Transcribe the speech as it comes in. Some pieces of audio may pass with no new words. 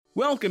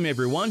Welcome,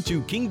 everyone,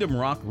 to Kingdom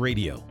Rock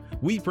Radio.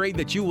 We pray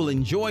that you will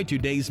enjoy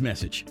today's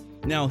message.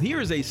 Now,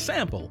 here is a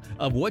sample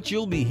of what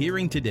you'll be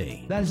hearing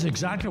today. That is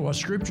exactly what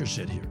Scripture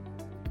said here.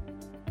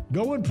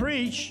 Go and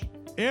preach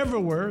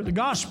everywhere the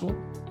gospel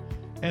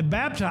and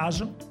baptize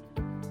them.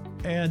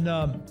 And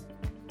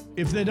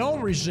if they don't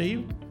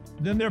receive,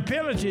 then their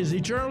penalty is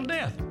eternal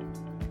death.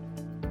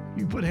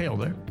 You put hell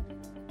there.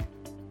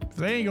 If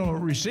they ain't going to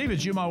receive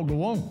it, you might well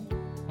go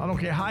on. I don't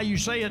care how you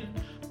say it.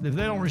 If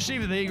they don't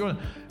receive it, they ain't going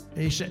to.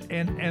 He said,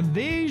 and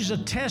these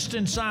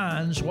attesting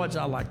signs,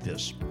 I like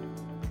this.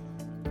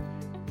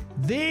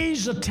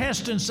 These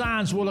attesting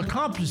signs will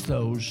accomplish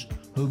those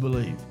who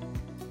believe.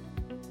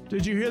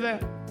 Did you hear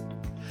that?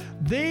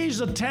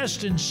 These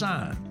attesting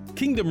signs.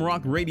 Kingdom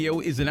Rock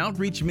Radio is an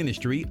outreach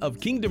ministry of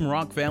Kingdom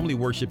Rock Family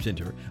Worship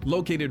Center,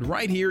 located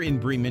right here in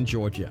Bremen,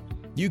 Georgia.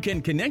 You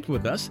can connect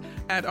with us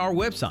at our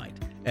website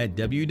at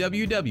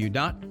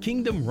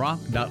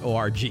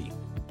www.kingdomrock.org.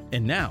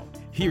 And now,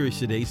 here is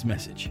today's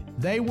message.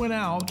 They went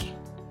out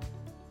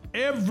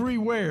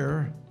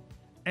everywhere,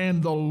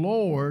 and the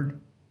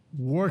Lord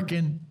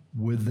working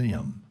with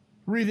them.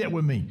 Read that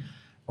with me,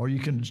 or you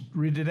can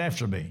read it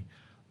after me.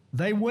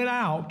 They went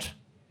out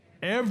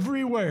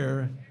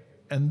everywhere,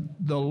 and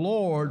the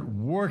Lord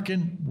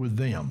working with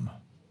them.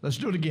 Let's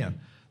do it again.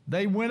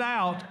 They went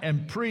out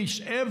and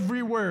preached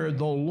everywhere,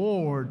 the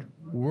Lord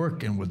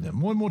working with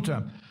them. One more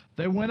time.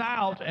 They went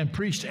out and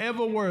preached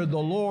everywhere, the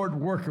Lord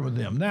working with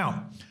them.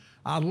 Now,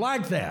 I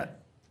like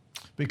that,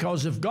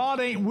 because if God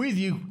ain't with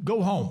you,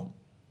 go home.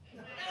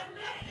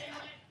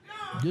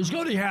 Just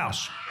go to your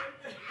house.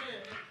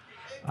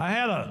 I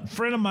had a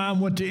friend of mine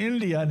went to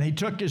India, and he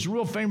took this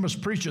real famous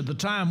preacher at the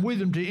time with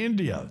him to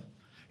India.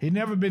 He'd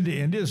never been to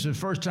India. This is his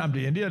first time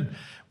to India. And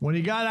when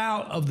he got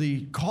out of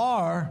the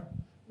car,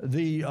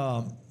 the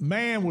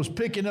man was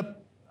picking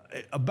up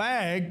a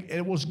bag, and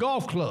it was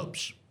golf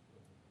clubs.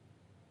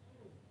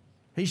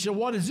 He said,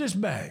 "What is this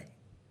bag?"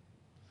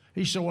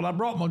 He said, "Well, I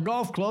brought my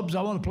golf clubs.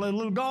 I want to play a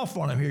little golf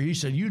on them here." He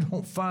said, "You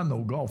don't find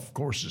no golf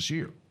courses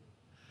here.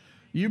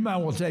 You might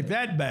well take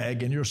that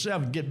bag and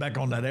yourself and get back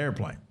on that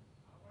airplane."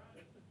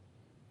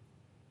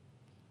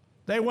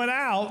 They went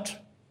out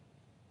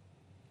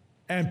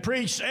and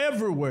preached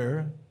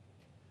everywhere,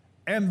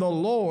 and the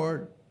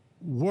Lord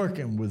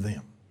working with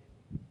them.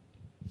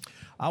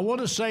 I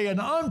want to say an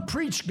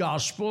unpreached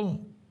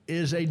gospel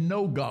is a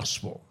no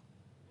gospel.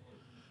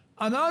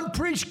 An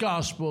unpreached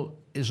gospel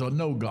is a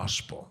no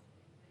gospel.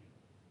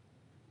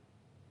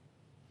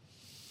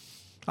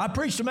 I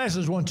preached a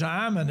message one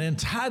time and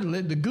entitled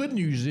it, "The Good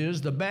News Is,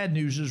 the Bad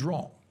News Is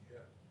Wrong."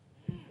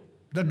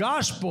 The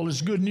gospel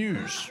is good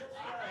news.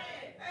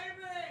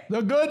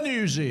 The good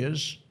news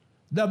is,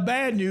 the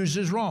bad news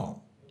is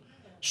wrong.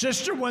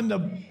 Sister, when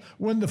the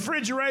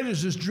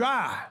refrigerators is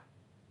dry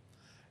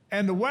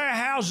and the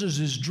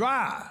warehouses is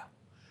dry,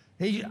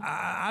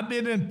 I've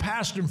been in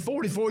pastoring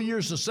 44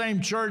 years the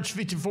same church,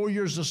 54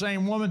 years the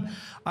same woman.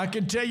 I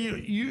can tell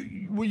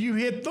you, when you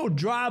hit those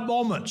dry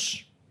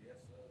moments,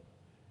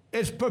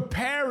 it's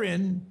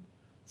preparing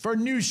for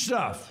new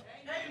stuff,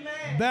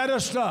 better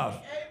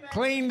stuff.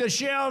 Clean the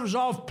shelves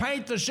off,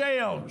 paint the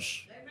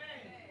shelves.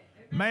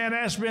 Man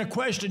asked me a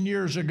question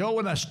years ago,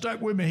 and I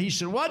stuck with me. He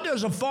said, "What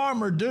does a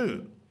farmer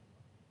do?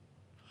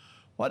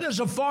 What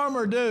does a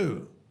farmer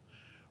do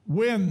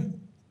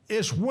when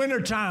it's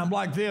wintertime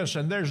like this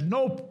and there's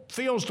no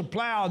fields to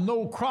plow,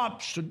 no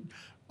crops to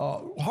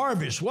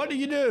harvest? What do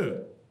you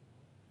do?"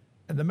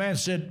 And the man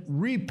said,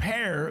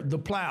 "Repair the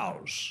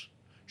plows.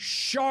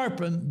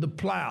 Sharpen the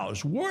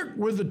plows. Work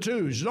with the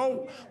tools.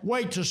 Don't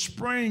wait till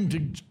spring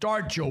to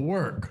start your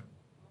work."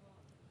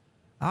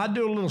 I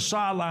do a little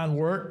sideline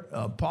work,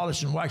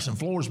 polishing, waxing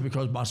floors,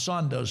 because my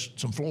son does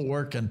some floor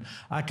work, and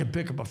I can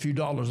pick up a few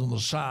dollars on the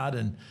side,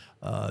 and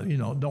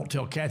don't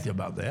tell Kathy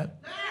about that,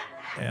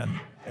 and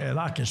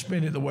I can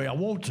spend it the way I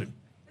want to,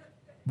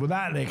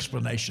 without an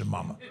explanation,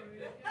 Mama.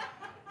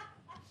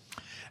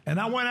 And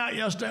I went out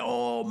yesterday.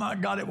 Oh my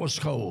God, it was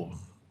cold.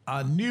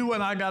 I knew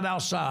when I got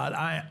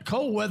outside,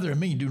 cold weather and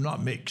me do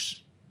not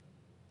mix.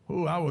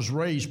 Oh, I was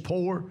raised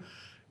poor.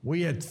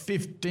 We had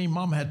 15,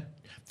 Mom had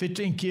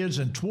 15 kids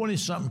and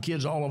 20-something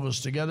kids, all of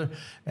us together,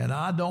 and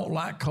I don't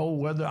like cold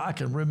weather. I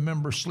can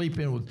remember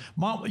sleeping with,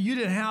 Mom, you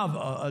didn't have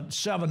a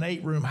 7,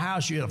 8-room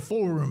house. You had a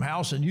 4-room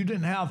house, and you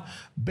didn't have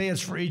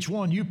beds for each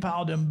one. You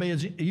piled them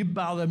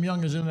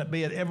youngers in that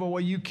bed every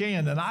way you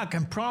can, and I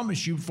can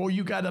promise you, before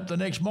you got up the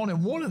next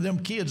morning, one of them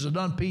kids had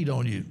done peed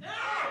on you.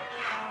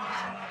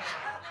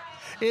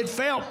 It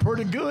felt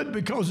pretty good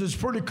because it's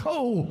pretty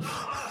cold.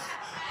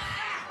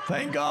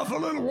 Thank God for a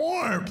little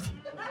warmth.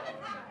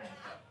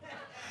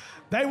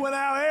 They went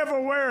out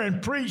everywhere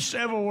and preached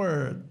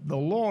everywhere, the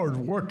Lord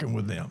working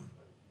with them.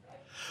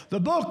 The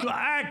book of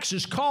Acts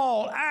is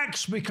called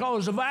Acts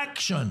because of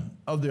action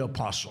of the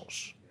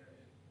apostles.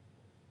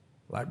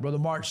 Like Brother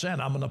Mark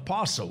said, I'm an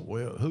apostle.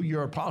 Well, who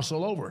you're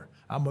apostle over?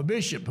 I'm a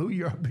bishop. Who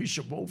you're a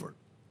bishop over?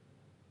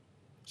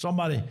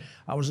 I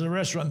was in a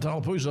restaurant in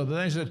Tallapoosa the other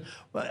day and said,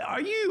 "Well,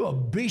 are you a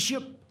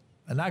bishop?"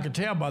 And I could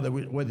tell by the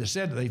way they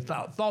said it, they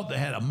thought they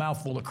had a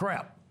mouthful of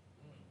crap.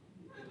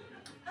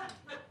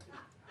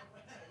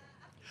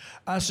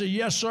 I said,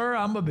 yes, sir,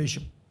 I'm a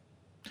bishop.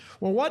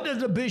 Well, what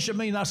does a bishop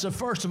mean? I said,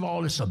 first of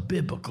all, it's a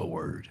biblical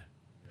word.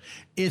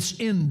 It's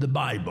in the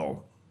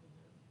Bible.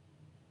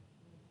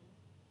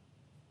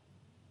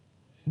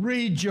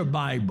 Read your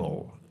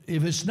Bible.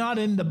 If it's not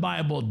in the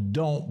Bible,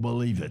 don't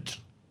believe it.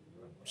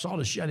 Sort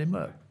of shut him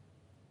up.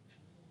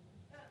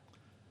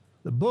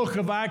 The book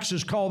of Acts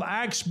is called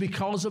Acts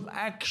because of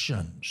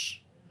actions.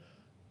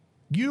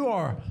 You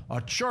are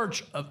a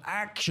church of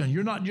action.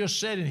 You're not just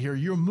sitting here,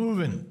 you're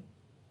moving.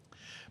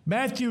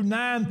 Matthew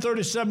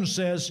 9:37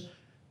 says,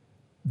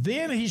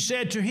 then he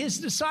said to his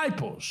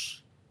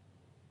disciples,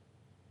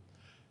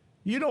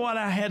 you know what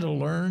I had to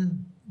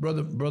learn?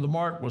 Brother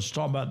Mark was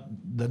talking about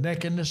the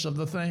nakedness of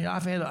the thing. I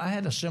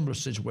had a similar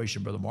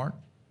situation, Brother Mark.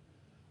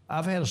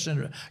 I've had a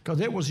similar, because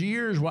it was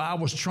years where I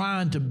was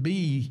trying to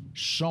be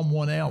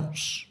someone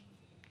else.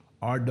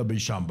 R.W.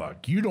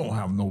 Schambach, you don't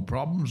have no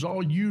problems.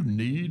 All you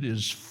need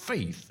is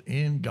faith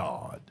in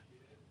God.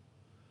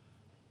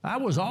 I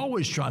was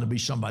always trying to be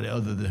somebody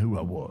other than who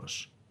I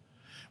was.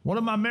 One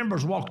of my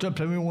members walked up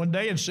to me one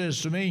day and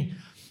says to me,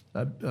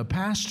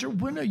 Pastor,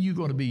 when are you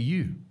going to be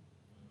you?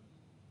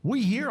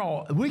 We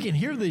can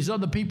hear these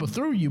other people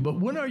through you,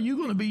 but when are you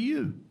going to be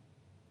you?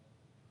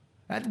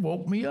 That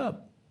woke me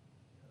up.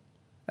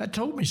 That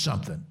told me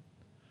something.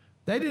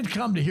 They didn't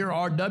come to hear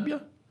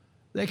R.W.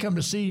 They come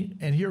to see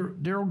and hear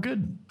Darrell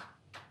Gooden.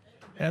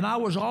 And I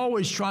was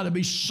always trying to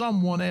be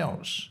someone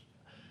else.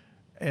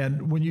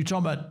 And when you talk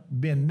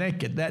about being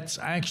naked, that's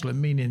actually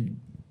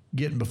meaning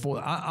getting before.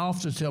 I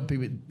often tell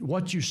people,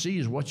 what you see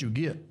is what you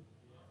get.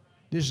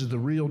 This is the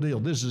real deal.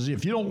 This is it.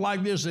 If you don't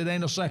like this, it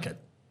ain't a second.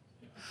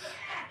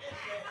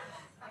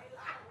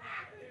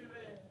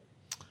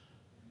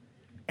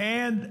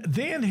 And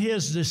then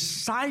his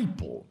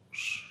disciples,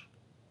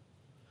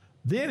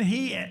 then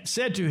he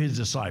said to his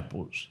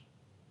disciples,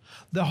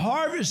 the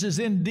harvest is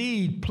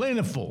indeed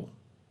plentiful.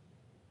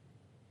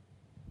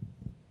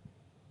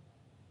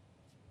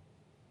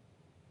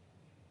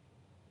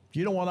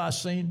 You know what I've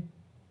seen?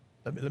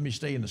 Let me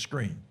stay in the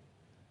screen.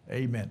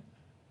 Amen.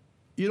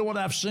 You know what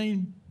I've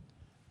seen?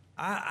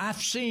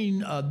 I've seen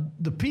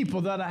the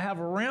people that I have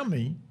around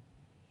me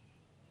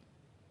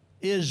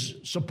is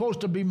supposed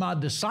to be my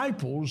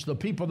disciples, the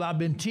people that I've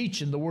been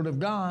teaching the Word of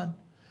God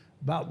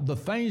about the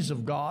things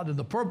of God and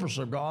the purpose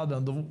of God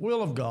and the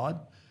will of God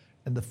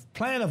and the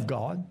plan of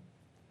God.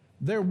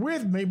 They're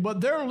with me,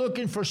 but they're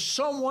looking for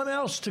someone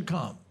else to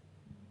come.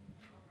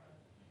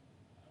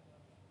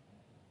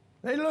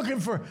 They're looking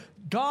for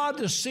God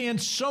to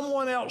send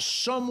someone else,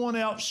 someone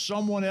else,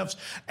 someone else.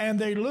 And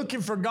they're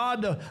looking for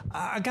God to,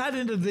 I got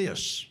into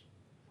this.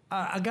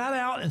 I got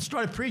out and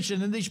started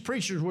preaching, and these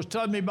preachers was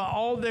telling me about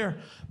all their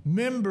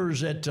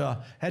members that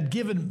had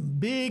given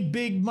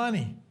big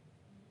money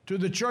to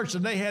the church,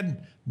 and they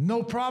had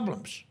no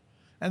problems.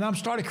 And I'm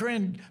started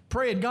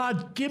praying,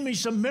 God, give me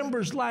some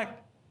members like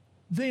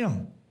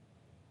them.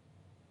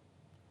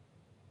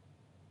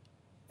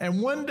 And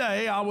one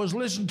day I was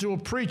listening to a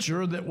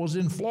preacher that was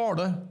in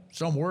Florida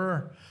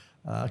somewhere.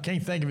 I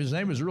can't think of his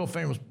name. He was a real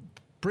famous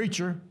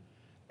preacher.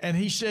 And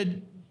he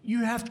said,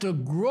 you have to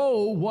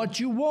grow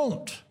what you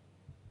want.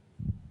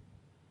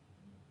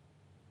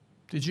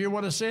 Did you hear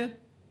what I said?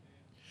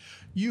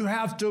 You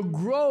have to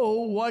grow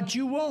what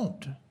you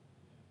want.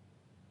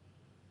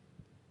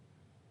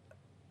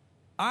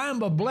 I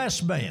am a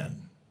blessed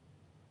man,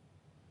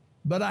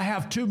 but I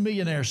have 2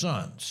 millionaire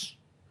sons.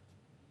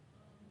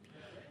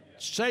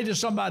 Say to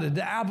somebody,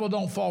 the apple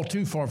don't fall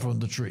too far from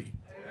the tree.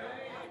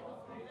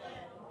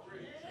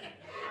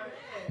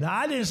 Now,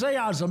 I didn't say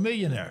I was a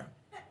millionaire.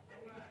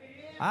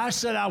 I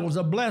said I was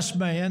a blessed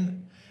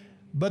man,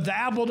 but the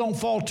apple don't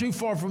fall too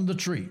far from the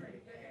tree.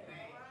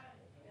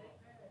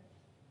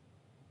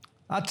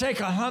 I take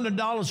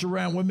 $100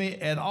 around with me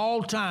at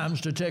all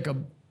times to take a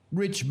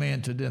rich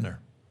man to dinner.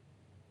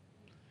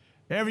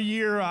 Every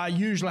year I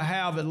usually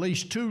have at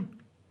least 2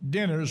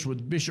 dinners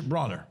with Bishop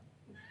Bronner.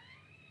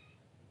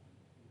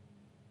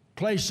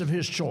 Place of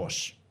his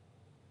choice.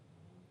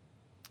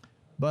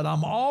 But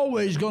I'm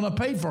always going to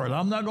pay for it.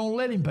 I'm not going to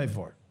let him pay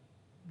for it.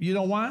 You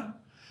know why?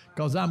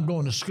 Because I'm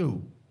going to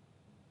school.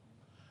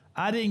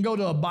 I didn't go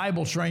to a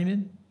Bible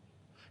training.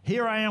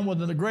 Here I am with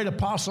the great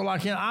apostle I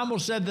can. I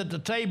almost sat at the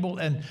table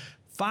and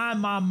find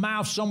my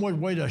mouth somewhere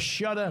way to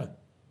shut up.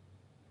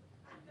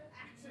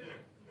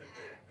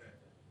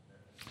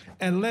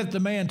 And let the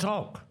man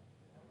talk.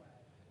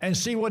 And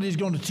see what he's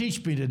going to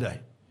teach me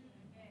today.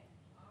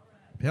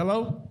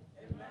 Hello?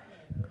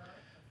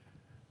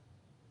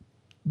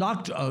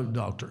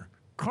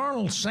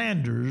 Colonel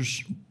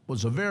Sanders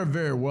was a very,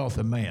 very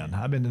wealthy man.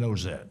 How many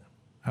knows that?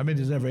 How many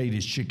has ever ate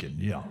his chicken?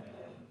 Yeah.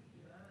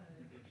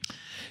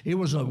 He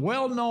was a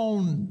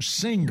well-known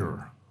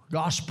singer,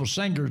 gospel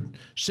singer,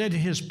 said to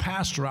his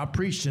pastor, I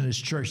preached in his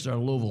church there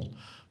in Louisville,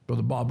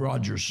 Brother Bob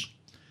Rogers,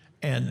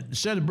 and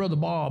said to Brother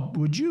Bob,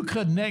 would you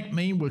connect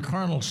me with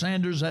Colonel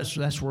Sanders?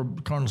 That's where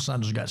Colonel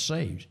Sanders got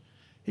saved.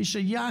 He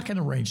said, yeah, I can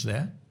arrange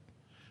that.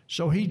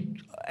 So he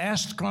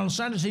asked Colonel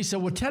Sanders, he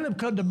said, well, tell him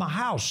come to my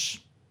house.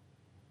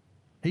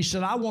 He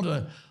said, I want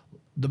to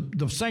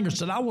the singer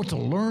said, I want to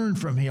learn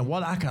from him,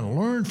 what I can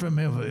learn from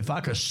him if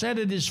I could sit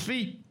at his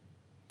feet.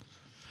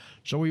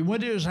 So we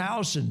went to his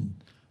house, and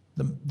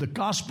the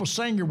gospel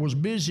singer was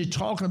busy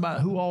talking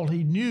about who all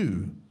he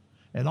knew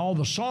and all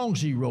the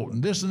songs he wrote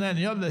and this and that and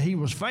the other, that he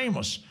was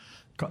famous.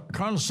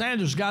 Colonel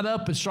Sanders got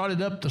up and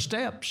started up the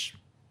steps.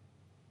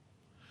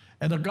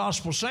 And the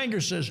gospel singer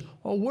says,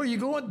 oh, where are you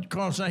going,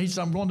 Colonel Sanders? He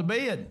said, I'm going to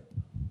bed.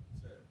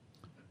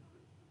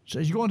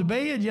 Says, you going to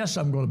bed? Yes,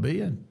 I'm going to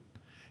bed.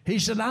 He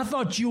said, I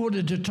thought you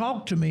wanted to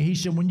talk to me. He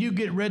said, when you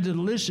get ready to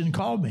listen,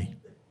 call me.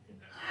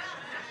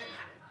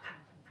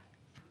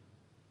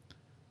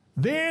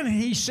 Then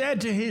he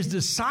said to his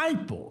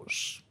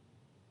disciples,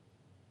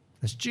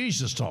 that's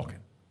Jesus talking.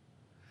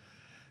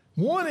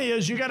 One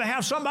is you got to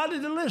have somebody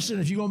to listen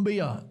if you're going to be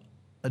a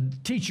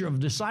teacher of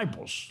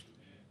disciples.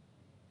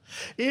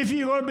 If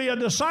you're going to be a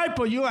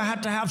disciple, you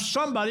have to have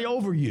somebody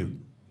over you.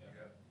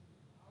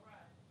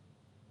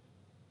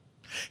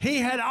 He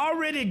had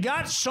already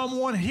got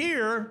someone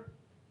here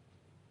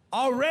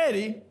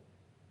already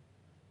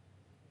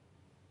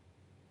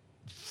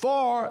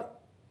for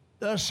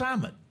the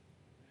assignment.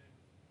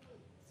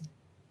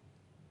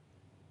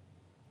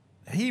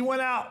 He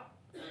went out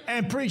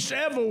and preached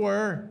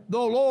everywhere, the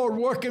Lord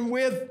working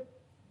with.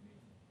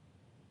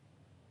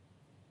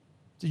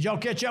 Did y'all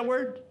catch that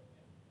word?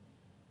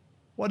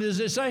 What does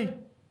it say?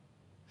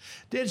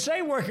 Did it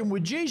say working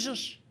with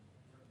Jesus?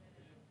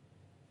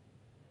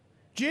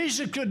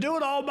 Jesus could do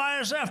it all by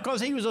himself because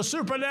he was a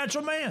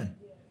supernatural man.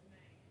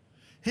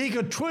 He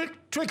could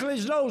twinkle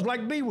his nose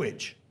like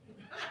Bewitch.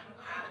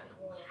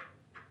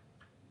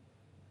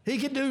 He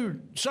could do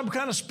some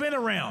kind of spin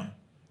around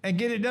and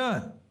get it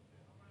done.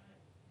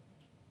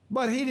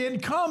 But he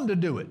didn't come to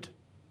do it.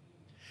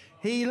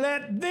 He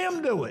let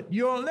them do it.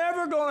 You're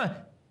never going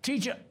to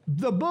teach it.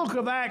 The book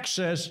of Acts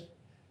says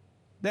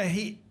that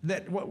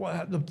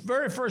the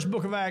very first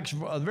book of Acts,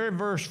 the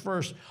very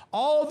first,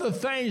 all the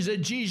things that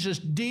Jesus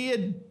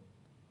did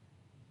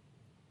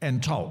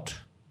and taught.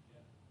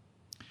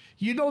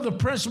 You know the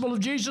principle of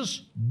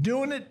Jesus?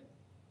 Doing it,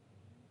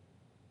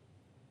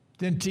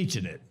 then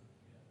teaching it.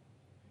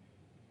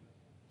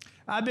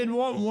 I've been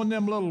wanting one of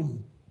them little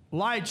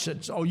lights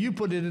that, you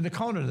put it in the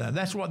corner now.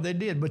 That's what they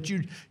did. But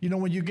you know,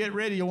 when you get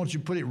ready, I want you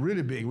to put it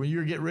really big. When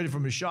you get ready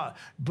from a shot,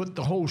 put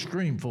the whole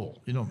screen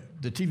full,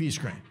 the TV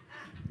screen.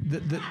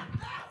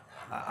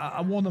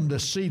 I want them to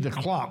see the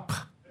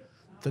clock,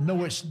 to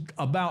know it's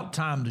about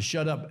time to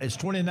shut up. It's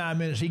 29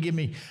 minutes.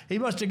 He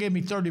must have gave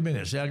me 30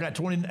 minutes. I got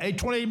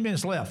 28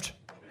 minutes left.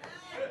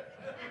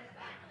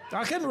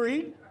 I can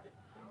read.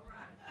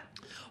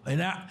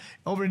 And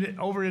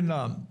over in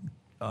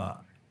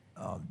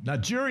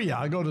Nigeria,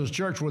 I go to the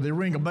church where they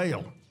ring a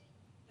bell.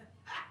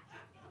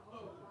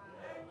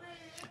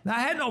 Now,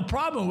 I had no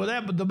problem with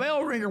that, but the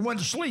bell ringer went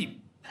to sleep.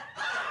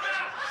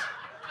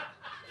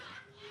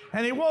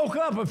 And he woke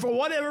up, and for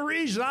whatever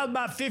reason, I was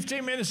about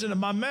 15 minutes into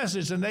my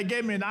message, and they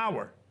gave me an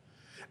hour.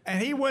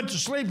 And he went to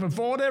sleep, and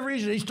for whatever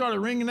reason, he started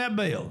ringing that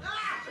bell.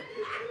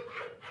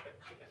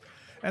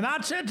 And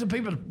I said to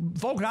people,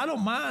 folks, I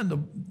don't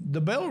mind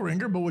the bell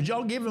ringer, but would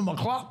y'all give him a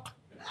clock?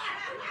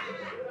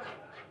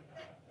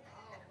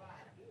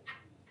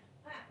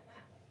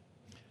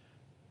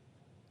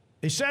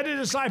 He said to the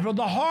disciples,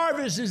 the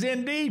harvest is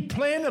indeed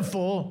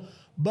plentiful,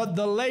 but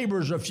the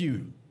laborers are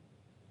few.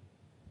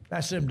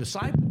 That's them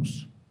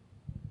disciples.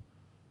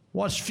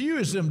 What's few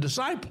is them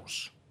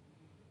disciples.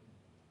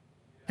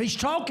 He's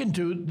talking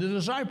to the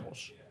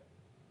disciples.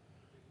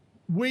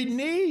 We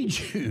need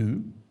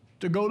you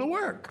to go to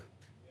work.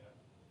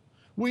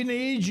 We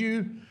need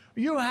you.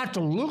 You don't have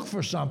to look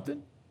for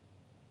something.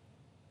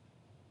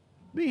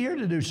 Be here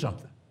to do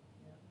something.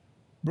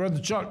 Brother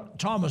Chuck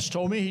Thomas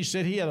told me, he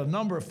said he had a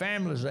number of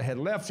families that had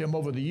left him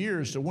over the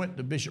years that went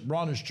to Bishop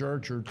Bronner's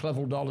church or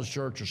Cleveland Dollar's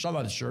church or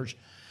somebody's church.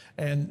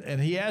 And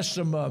he asked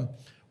them,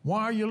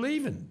 why are you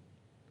leaving?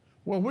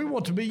 Well, we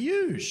want to be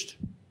used.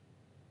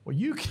 Well,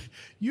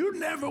 you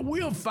never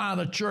will find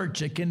a church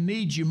that can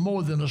need you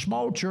more than a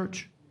small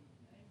church.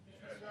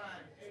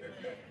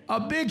 A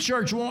big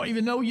church won't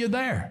even know you're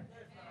there.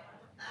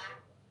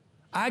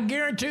 I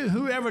guarantee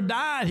whoever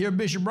died here,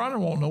 Bishop Bronner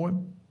won't know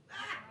him.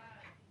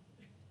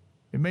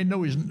 He may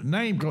know his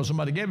name because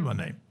somebody gave him a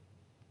name.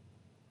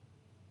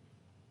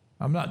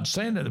 I'm not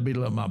saying that to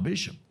belittle my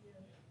bishop.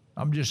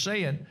 I'm just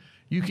saying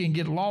you can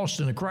get lost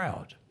in a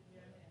crowd.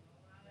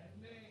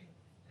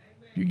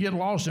 You get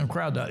lost in a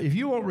crowd. If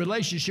you want a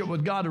relationship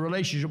with God, a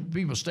relationship with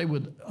people, stay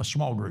with a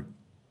small group.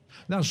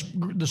 Now,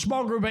 the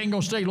small group ain't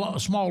going to stay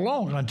small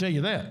long, I can tell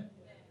you that.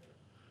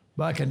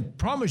 But I can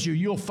promise you,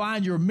 you'll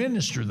find your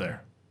minister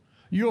there.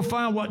 You'll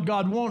find what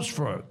God wants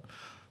for it.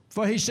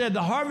 For he said,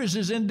 the harvest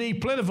is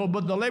indeed plentiful,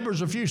 but the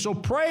laborers are few. So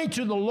pray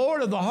to the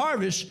Lord of the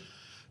harvest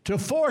to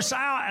force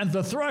out and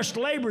to thrust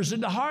laborers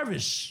into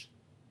harvest.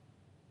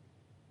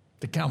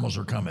 The camels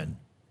are coming.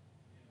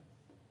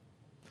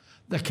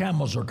 The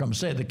camels are coming.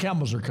 Say it, the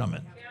camels are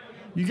coming.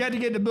 You got to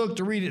get the book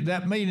to read it.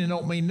 That meaning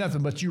don't mean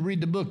nothing, but you read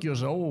the book, you'll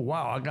say, oh,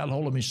 wow, I got a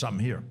hold of me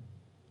something here.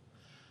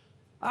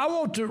 I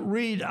want to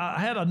read, I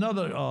had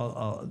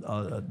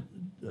another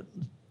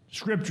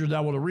scripture that I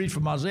want to read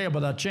from Isaiah,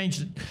 but I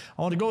changed it.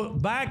 I want to go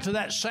back to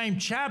that same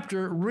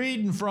chapter,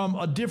 reading from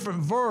a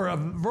different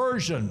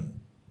version.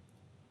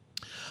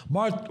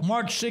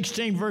 Mark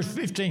 16, verse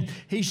 15,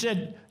 he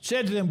said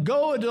to them,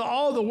 go into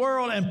all the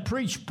world and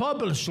preach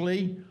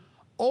publicly,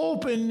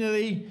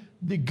 openly,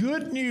 the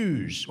good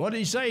news. What did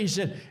he say?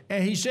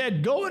 He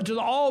said, go into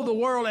all the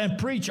world and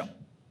preach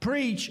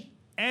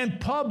and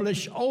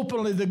publish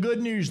openly the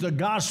good news, the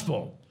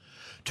gospel,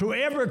 to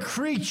every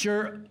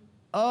creature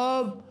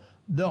of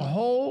the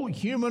whole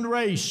human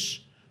race.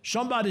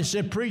 Somebody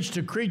said preach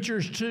to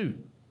creatures too.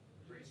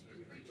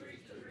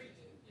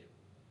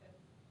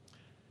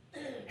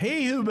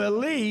 He who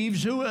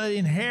believes, who will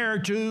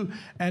inherit to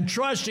and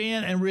trust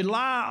in and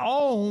rely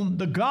on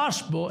the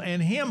gospel,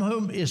 and him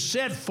whom is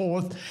set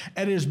forth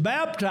and is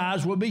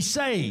baptized will be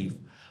saved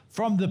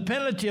from the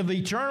penalty of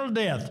eternal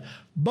death.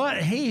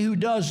 But he who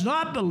does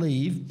not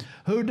believe,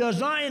 who does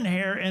not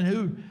inherit, and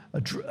who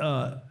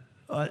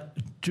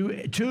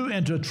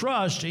to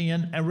trust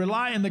in and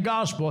rely in the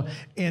gospel,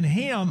 in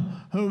him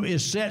whom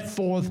is set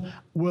forth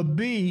will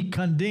be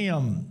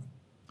condemned.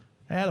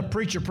 I had a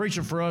preacher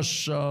for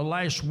us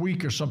last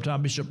week or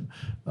sometime, Bishop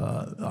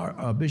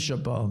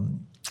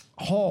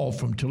Hall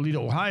from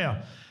Toledo, Ohio.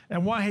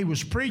 And while he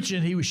was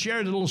preaching, he was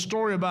sharing a little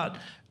story about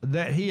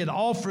that he had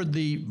offered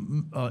the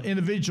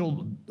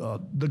individual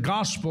the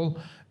gospel,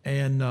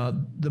 and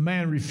the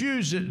man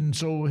refused it. And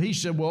so he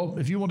said, well,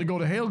 if you want to go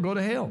to hell, go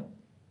to hell.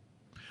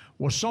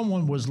 Well,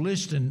 someone was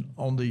listening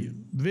on the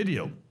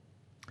video,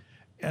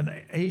 and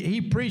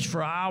he preached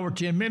for an hour,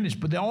 10 minutes,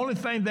 but the only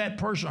thing that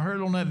person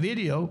heard on that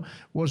video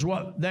was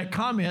what that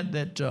comment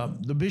that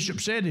the bishop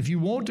said, if you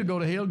want to go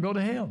to hell, go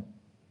to hell.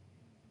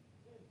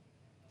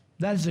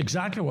 That is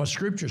exactly what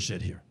Scripture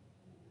said here.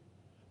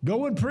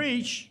 Go and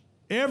preach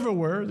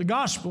everywhere the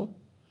gospel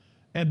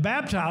and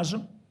baptize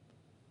them,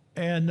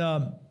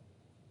 and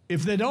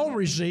if they don't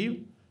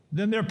receive,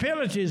 then their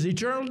penalty is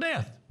eternal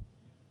death.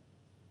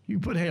 You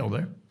put hell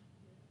there.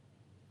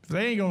 If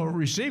they ain't going to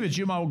receive it,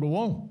 you might well go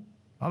on.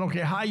 I don't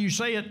care how you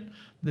say it.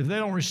 If they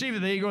don't receive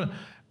it, they ain't going to.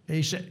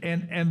 He said,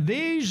 and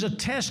these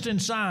attesting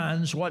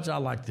signs, I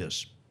like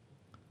this.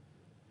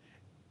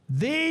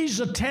 These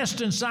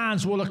attesting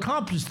signs will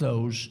accomplish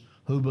those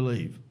who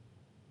believe.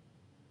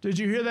 Did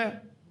you hear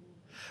that?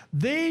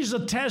 These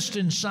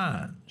attesting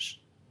signs.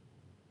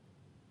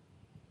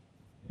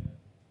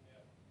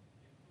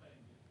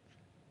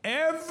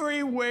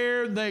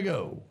 Everywhere they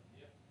go,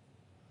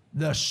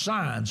 the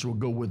signs will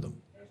go with them.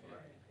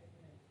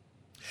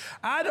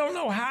 I don't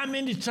know how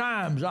many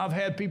times I've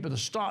had people to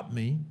stop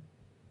me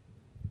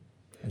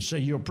and say,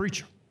 you're a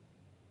preacher.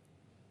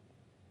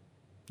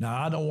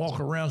 Now, I don't walk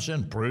around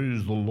saying,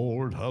 praise the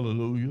Lord,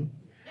 hallelujah,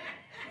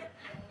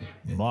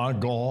 my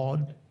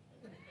God.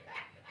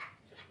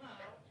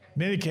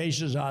 Many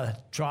cases, I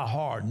try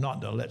hard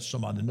not to let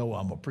somebody know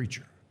I'm a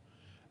preacher.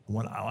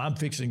 When I'm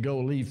fixing to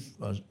leave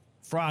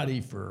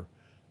Friday for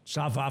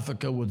South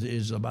Africa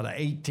is about an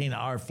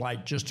 18-hour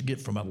flight just to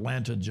get from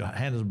Atlanta to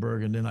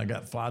Johannesburg, and then I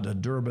got fly to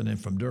Durban, and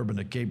from Durban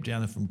to Cape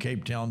Town, and from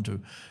Cape Town to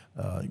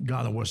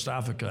Ghana, West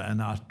Africa,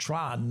 and I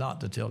try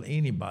not to tell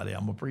anybody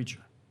I'm a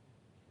preacher.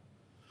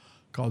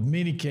 Because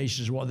many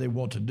cases what they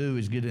want to do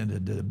is get into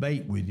the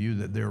debate with you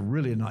that they're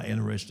really not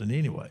interested in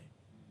anyway.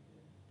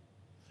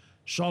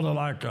 Sort of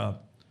like an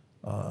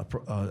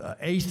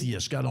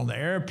atheist got on the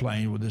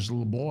airplane with this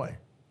little boy.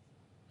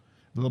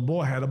 The little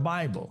boy had a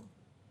Bible.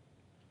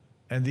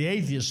 And the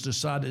atheist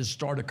decided to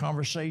start a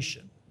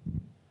conversation.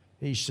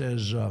 He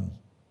says,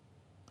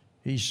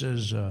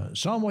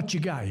 son, what you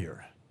got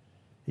here?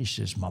 He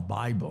says, my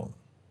Bible.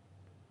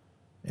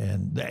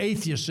 And the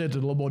atheist said to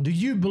the little boy, do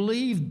you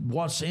believe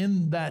what's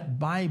in that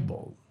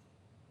Bible?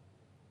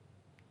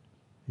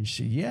 He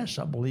said, yes,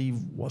 I believe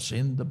what's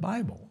in the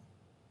Bible.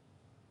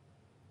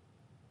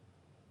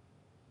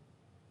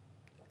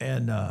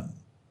 And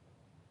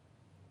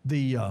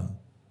the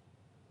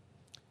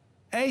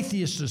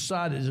atheist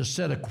decided to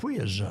set a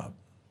quiz up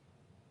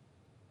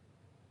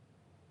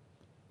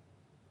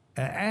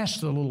and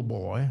asked the little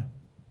boy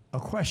a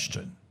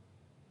question.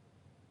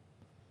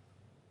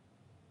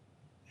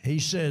 He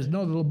says, no,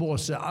 the little boy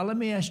said, let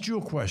me ask you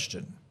a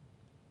question.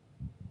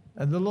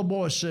 And the little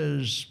boy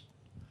says,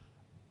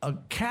 a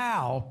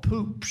cow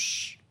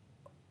poops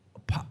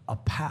a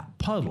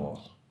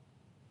puddle.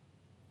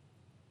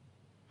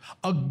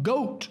 A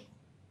goat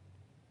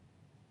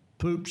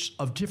poops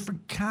a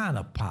different kind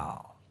of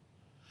pile.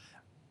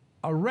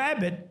 A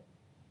rabbit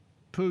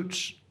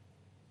poops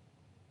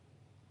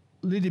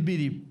little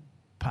bitty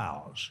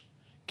piles.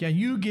 Can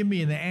you give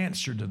me an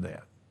answer to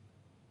that?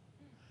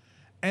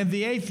 And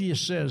the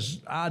atheist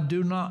says, I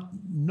do not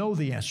know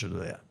the answer to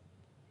that.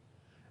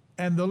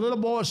 And the little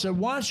boy said,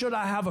 why should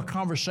I have a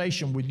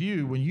conversation with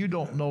you when you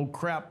don't know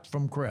crap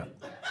from crap?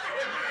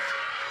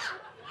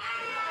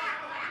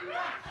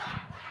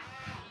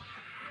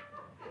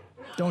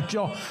 Don't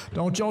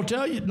y'all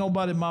tell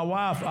nobody, my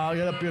wife, I'll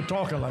get up here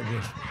talking like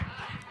this.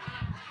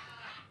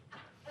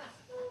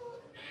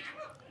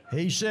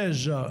 He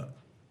says,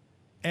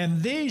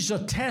 and these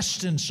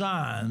attesting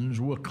signs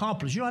will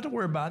accomplish. You don't have to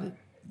worry about it.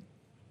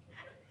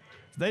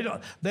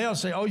 They'll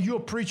say, oh, you're a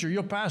preacher,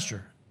 you're a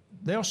pastor.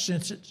 They'll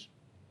sense it.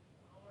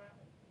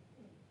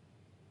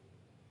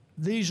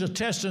 These are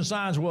tests and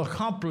signs will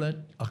accomplish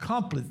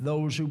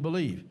those who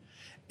believe.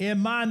 In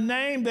my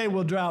name, they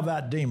will drive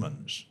out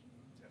demons.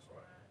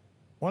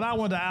 When I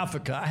went to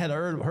Africa, I had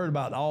heard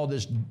about all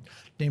this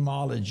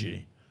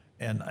demology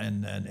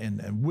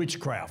and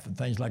witchcraft and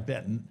things like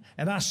that.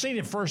 And I seen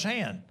it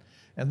firsthand.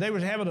 And they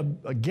was having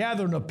a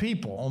gathering of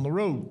people on the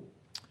road.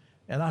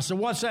 And I said,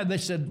 what's that? They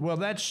said, well,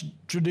 that's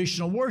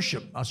traditional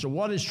worship. I said,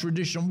 what is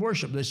traditional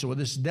worship? They said, well,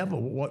 this is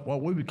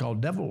what we would call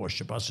devil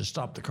worship. I said,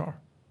 stop the car.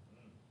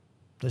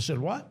 They said,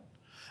 what?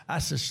 I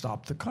said,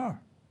 stop the car.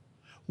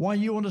 Why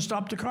you want to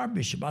stop the car,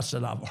 Bishop? I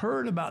said, I've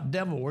heard about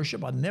devil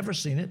worship. I've never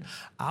seen it.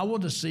 I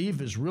want to see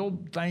if it's real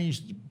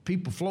things,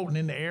 people floating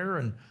in the air,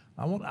 and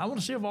I want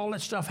to see if all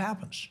that stuff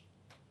happens.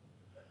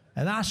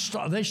 And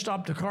they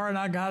stopped the car, and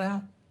I got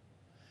out.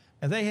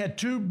 And they had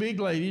two big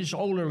ladies,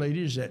 older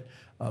ladies, that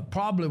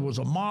probably was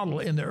a model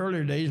in the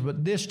earlier days,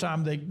 but this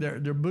time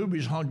their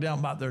boobies hung down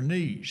about their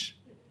knees.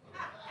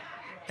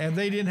 And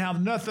they didn't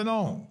have nothing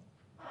on.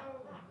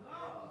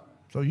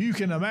 So you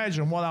can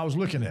imagine what I was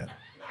looking at.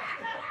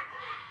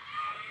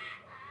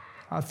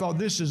 I thought,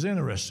 this is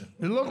interesting.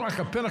 It looked like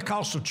a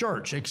Pentecostal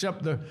church,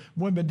 except the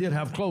women did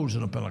have clothes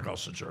in a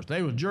Pentecostal church.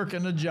 They were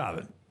jerking and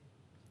jiving.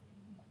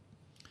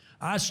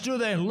 I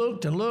stood there and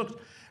looked,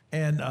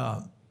 and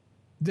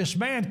this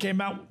man came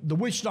out, the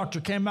witch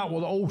doctor came out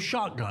with an old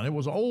shotgun. It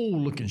was an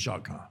old-looking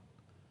shotgun.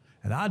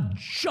 And I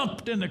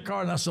jumped in the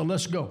car, and I said,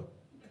 let's go.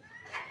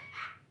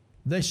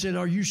 They said,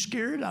 are you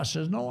scared? I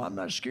said, no, I'm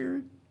not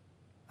scared.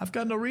 I've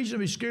got no reason to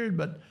be scared,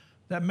 but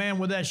that man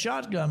with that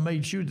shotgun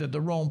may shoot at the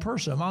wrong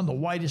person. I'm the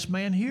whitest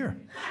man here.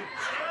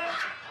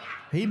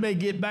 He may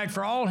get back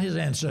for all his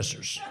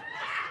ancestors.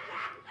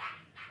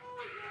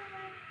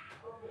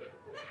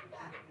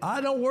 I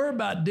don't worry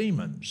about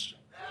demons.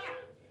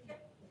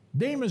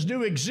 Demons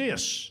do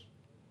exist.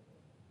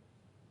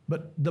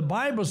 But the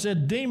Bible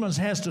said demons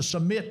has to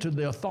submit to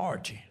the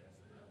authority.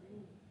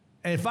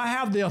 And if I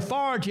have the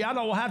authority, I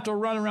don't have to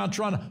run around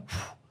trying to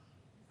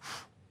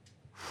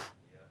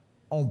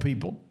on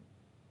people.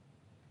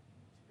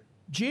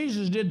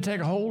 Jesus didn't take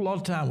a whole lot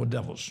of time with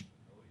devils.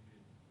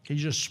 He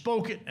just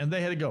spoke it, and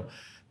they had to go.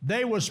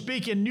 They were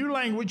speaking new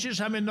languages.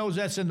 How many knows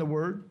that's in the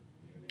Word?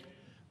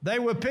 They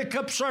would pick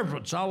up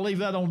serpents. I'll leave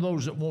that on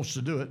those that wants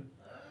to do it.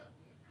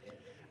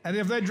 And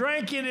if they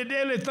drank any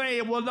deadly thing,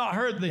 it will not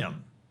hurt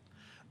them.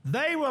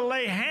 They will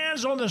lay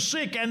hands on the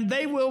sick, and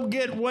they will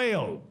get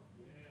well.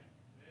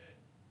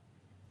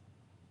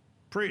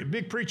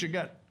 Big preacher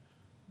got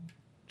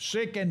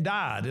sick and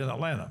died in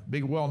Atlanta.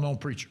 Big, well-known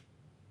preacher.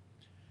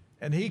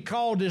 And he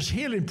called this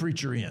healing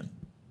preacher in.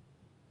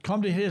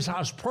 Come to his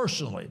house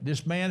personally.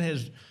 This man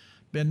has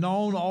been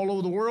known all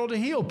over the world to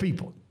heal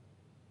people.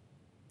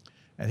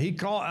 And he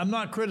called, I'm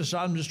not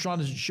criticizing, I'm just trying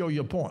to show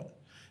you a point.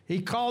 He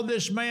called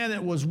this man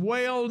that was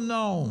well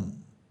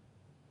known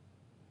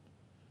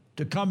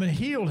to come and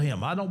heal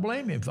him. I don't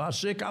blame him. If I was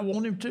sick, I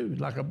want him to,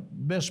 like a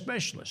best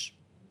specialist.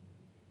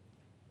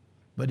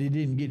 But he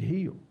didn't get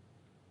healed.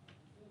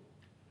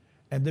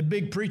 And the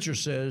big preacher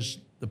says,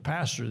 the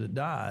pastor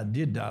that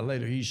did die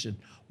later, he said,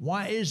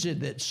 why is it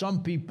that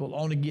some people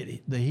only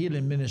get the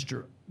healing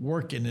minister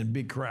working in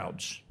big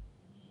crowds?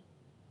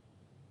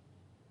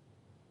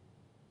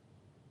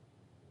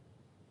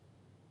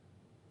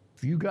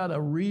 If you got a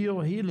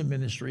real healing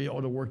ministry, it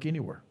ought to work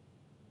anywhere.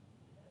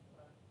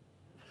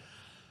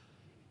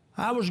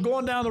 I was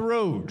going down the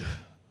road.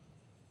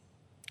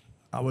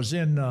 I was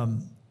in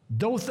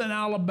Dothan,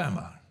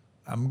 Alabama.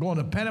 I'm going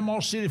to Panama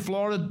City,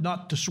 Florida,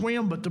 not to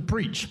swim, but to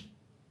preach.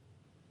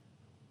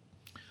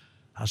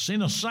 I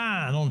seen a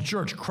sign on the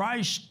church,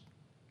 Christ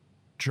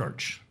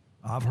Church.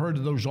 I've heard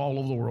of those all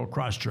over the world,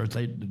 Christ Church.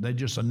 They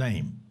just a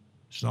name.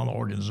 It's not an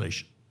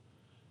organization.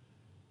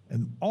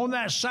 And on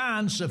that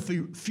sign said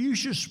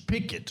Fuchsius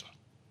Pickett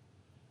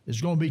is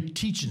going to be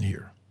teaching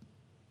here.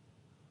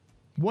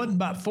 Wasn't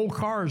about 4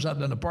 cars out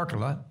in the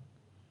parking lot.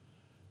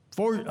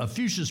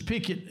 Fuchsius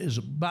Pickett is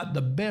about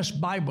the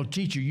best Bible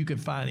teacher you can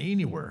find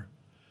anywhere.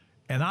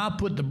 And I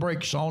put the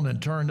brakes on and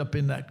turned up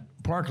in that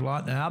parking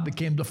lot, and I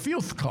became the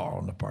 5th car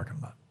on the parking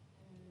lot.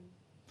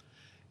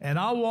 And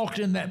I walked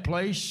in that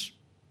place,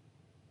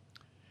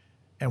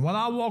 and when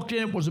I walked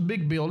in, it was a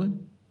big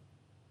building.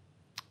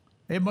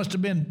 It must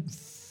have been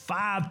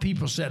 5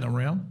 people sitting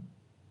around.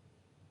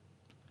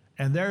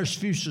 And there's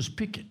Fuchsius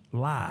Pickett,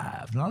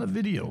 live, not a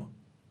video,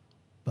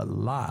 but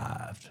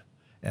live.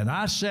 And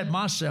I set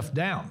myself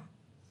down.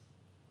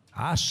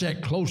 I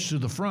sat close to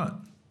the front.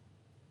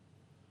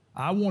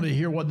 I wanted to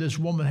hear what this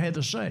woman had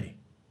to say.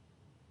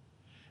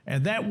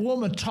 And that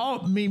woman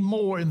taught me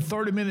more in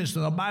 30 minutes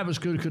than a Bible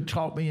school could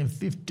taught me in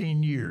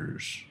 15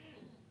 years.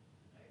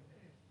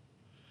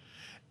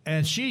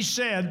 And she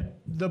said,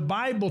 the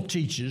Bible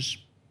teaches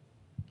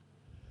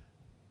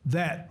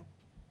that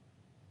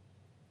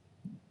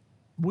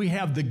we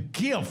have the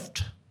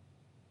gift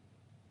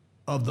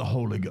of the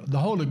Holy Ghost. The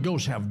Holy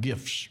Ghost have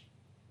gifts.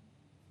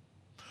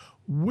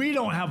 We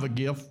don't have a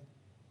gift.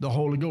 The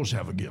Holy Ghost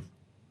have a gift.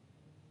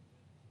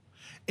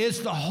 It's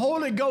the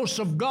Holy Ghost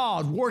of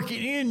God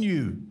working in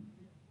you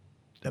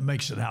that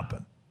makes it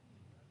happen.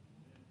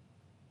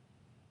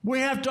 We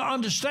have to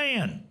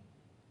understand,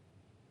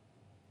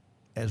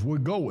 as we're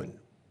going,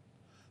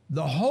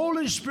 the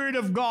Holy Spirit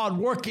of God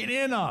working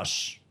in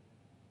us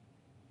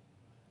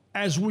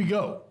as we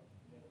go.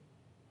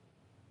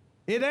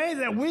 It ain't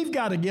that we've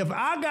got to give.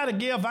 I got to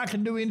give. I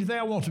can do anything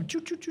I want to.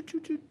 Choo, choo, choo, choo,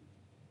 choo.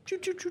 Choo,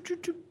 choo, choo, choo,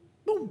 choo.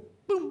 Boom,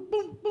 boom,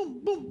 boom,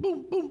 boom, boom,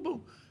 boom, boom,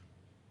 boom.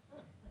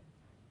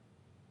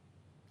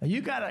 Now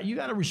you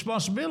got a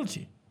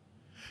responsibility.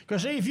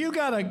 Because if you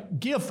got a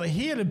gift for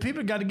healing,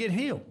 people got to get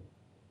healed.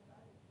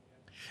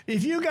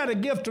 If you got a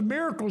gift of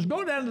miracles,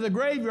 go down to the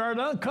graveyard,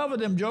 uncover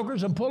them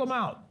jokers, and pull them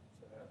out.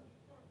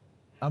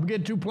 I'm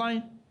getting too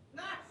plain?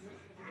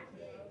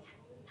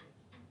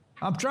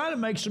 I'm trying to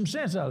make some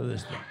sense out of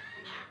this thing.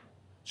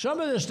 Some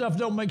of this stuff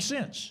don't make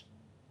sense.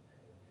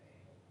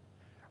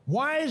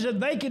 Why is it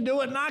they can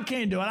do it and I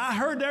can't do it? I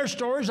heard their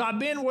stories. I've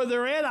been where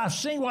they're at. I've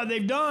seen what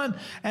they've done,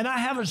 and I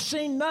haven't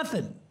seen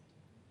nothing.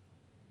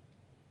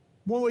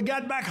 When we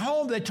got back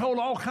home, they told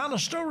all kind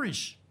of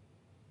stories.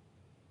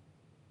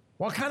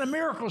 What kind of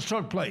miracles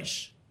took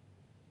place?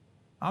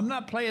 I'm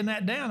not playing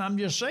that down. I'm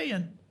just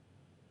saying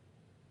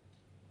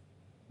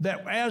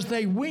that as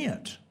they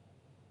went,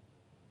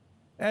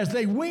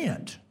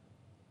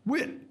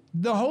 with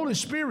the Holy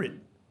Spirit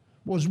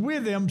was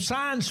with them,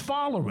 signs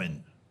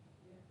following.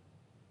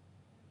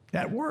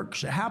 That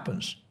works. It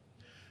happens.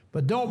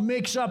 But don't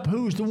mix up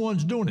who's the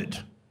ones doing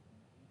it.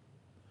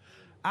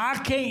 I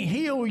can't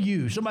heal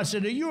you. Somebody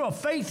said, are you a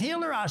faith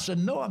healer? I said,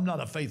 no, I'm not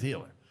a faith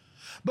healer.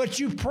 But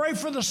you pray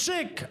for the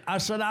sick. I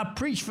said, I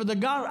preach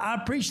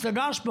the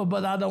gospel,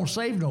 but I don't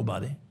save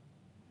nobody.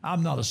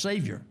 I'm not a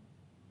savior.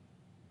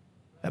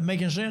 That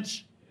making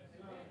sense?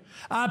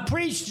 I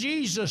preach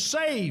Jesus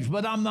saves,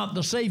 but I'm not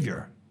the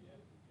savior.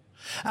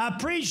 I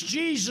preach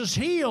Jesus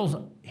heals.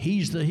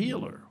 He's the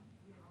healer.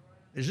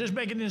 Is this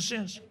making any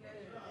sense?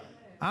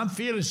 I'm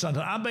feeling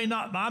something.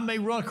 I may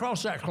run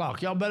across that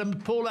clock. Y'all better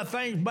pull that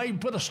thing, maybe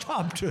put a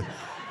stop to it.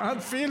 I'm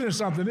feeling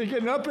something. It's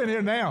getting up in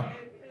here now.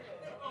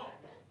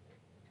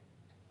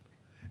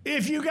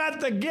 If you got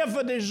the gift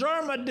of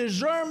discernment,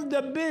 discern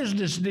the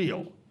business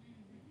deal.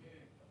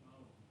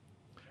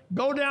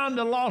 Go down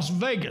to Las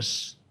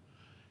Vegas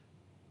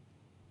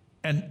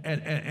and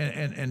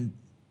been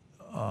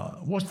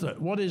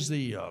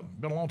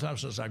a long time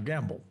since I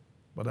gambled,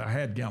 but I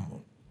had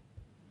gambled.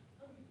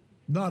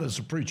 Not as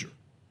a preacher.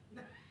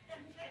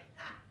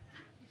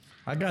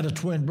 I got a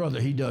twin brother,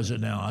 he does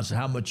it now. I said,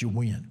 how much you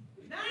win?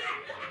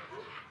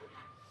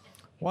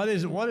 What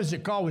is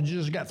it called when you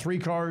just got 3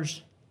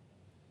 cars?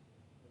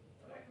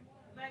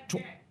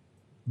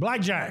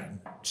 Blackjack.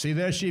 See,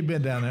 there she'd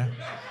been down there.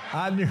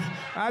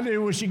 I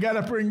knew when she got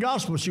up here in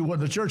gospel, she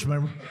wasn't a church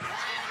member.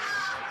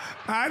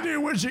 I knew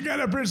when she got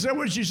up here and said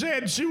what she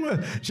said, she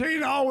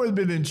ain't always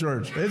been in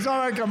church. It's all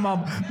right, come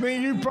on. Me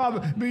and you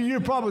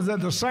probably was at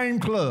the same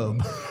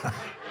club.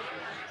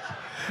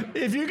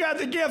 If you got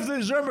the gift of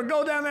discernment,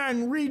 go down there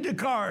and read the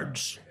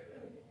cards.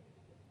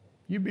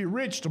 You'll be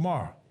rich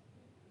tomorrow.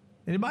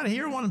 Anybody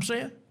hear what I'm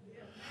saying?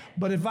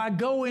 But if I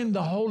go in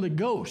the Holy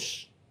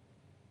Ghost,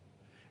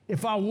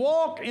 if I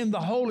walk in the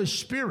Holy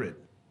Spirit,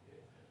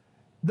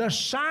 the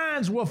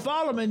signs will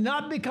follow me,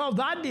 not because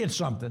I did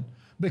something,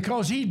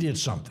 because He did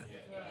something.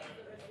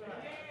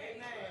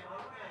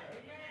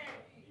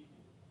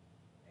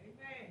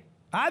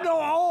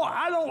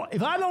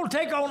 If I don't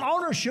take on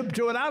ownership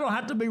to it, I don't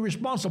have to be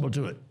responsible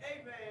to it.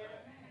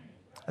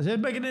 Is that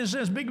making any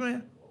sense, big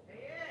man?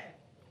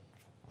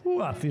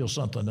 Ooh, I feel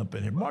something up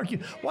in here. Mark,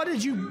 what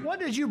did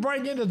you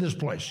bring into this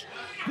place?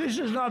 This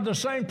is not the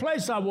same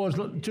place I was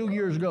 2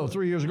 years ago,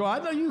 3 years ago. I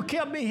know you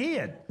kept me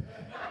hid.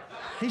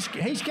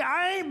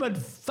 I ain't but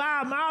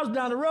 5 miles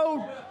down the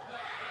road.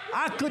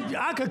 I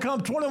could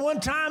come 21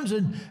 times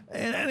in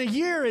a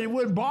year. It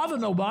wouldn't bother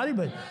nobody,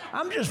 but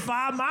I'm just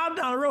 5 miles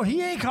down the road. He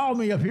ain't called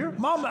me up here.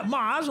 Mom,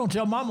 I was going to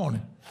tell Mom on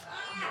it.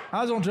 I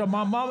was going to tell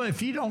my Mama,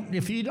 if you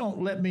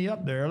don't let me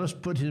up there, let's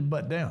put his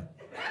butt down.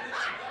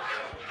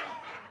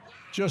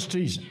 Just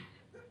teasing.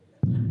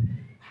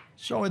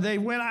 So they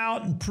went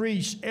out and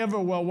preached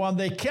everywhere while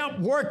they kept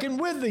working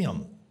with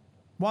them,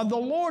 while the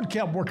Lord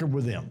kept working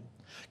with them,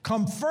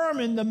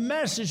 confirming the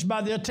message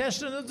by the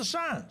attesting of the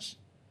signs.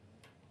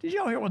 Did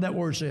y'all hear what that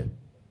word said?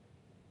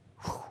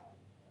 Whew.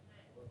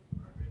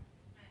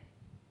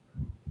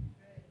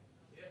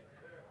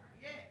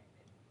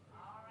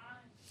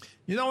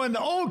 You know, in the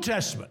Old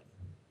Testament,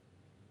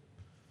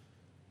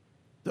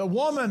 the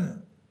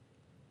woman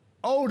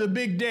owed a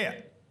big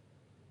debt.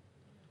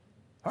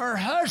 Her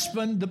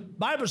husband, the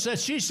Bible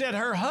says, she said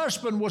her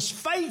husband was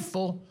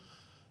faithful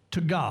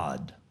to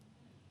God.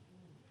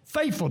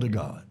 Faithful to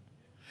God.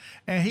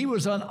 And he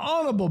was an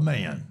honorable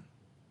man,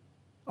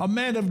 a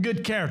man of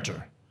good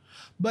character.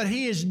 But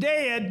he is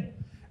dead,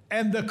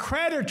 and the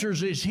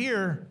creditors is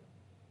here.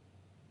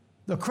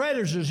 The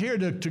creditors is here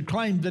to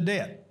claim the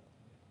debt.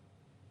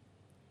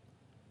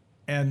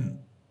 And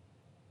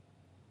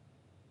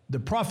the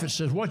prophet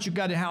says, what you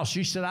got in your house?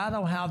 She said, I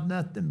don't have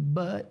nothing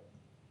but.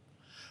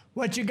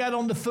 What you got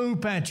on the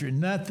food pantry?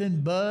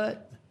 Nothing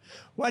but.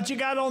 What you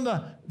got on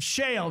the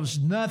shelves?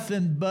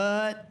 Nothing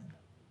but.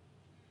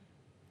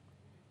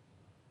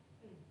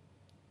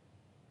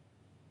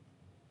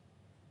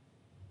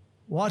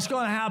 What's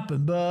going to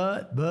happen?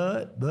 But.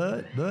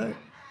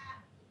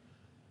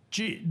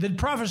 The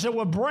prophet said,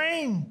 well,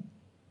 bring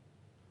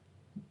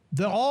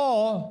the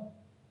oil.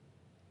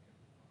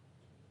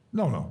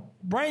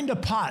 Bring the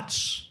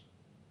pots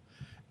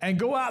and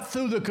go out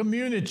through the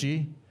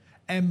community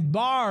and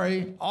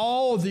borrow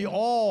all the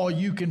oil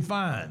you can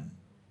find.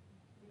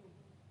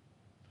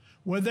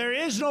 When there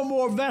is no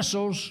more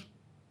vessels,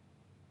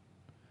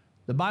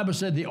 the Bible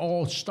said the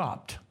oil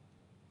stopped.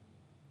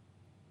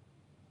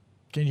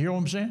 Can you hear what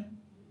I'm saying?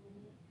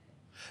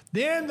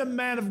 Then the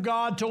man of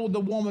God told the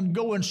woman,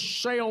 go and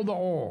sell the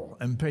oil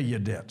and pay your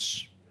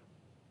debts.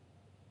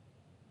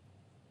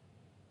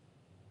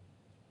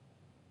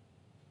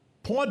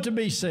 Point to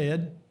be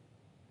said,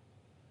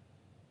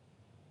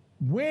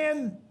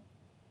 when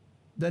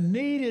the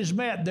need is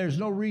met, there's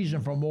no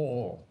reason for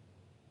more oil.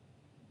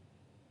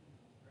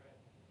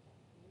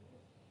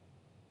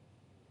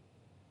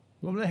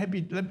 Well,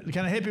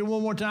 can I help you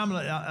one more time?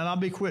 And I'll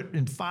be quit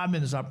in 5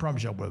 minutes, I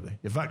promise you, brother,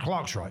 if that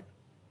clock's right.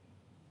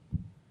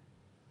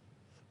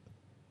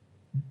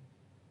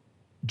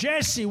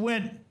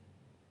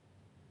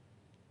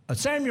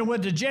 Samuel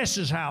went to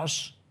Jesse's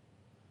house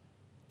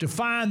to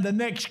find the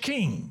next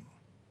king.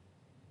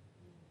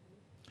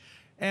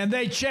 And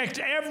they checked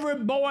every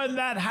boy in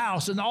that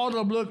house, and all of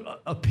them looked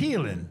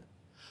appealing,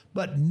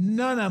 but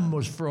none of them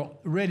was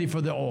ready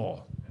for the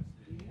oil.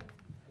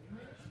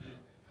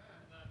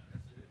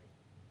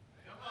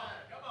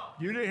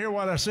 You didn't hear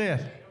what I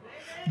said.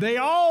 They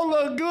all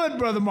look good,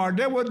 Brother Mark.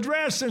 They were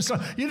dressed in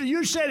some.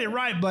 You said it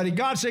right, buddy.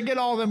 God said, get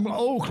all them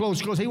old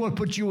clothes because he wants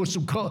to put you with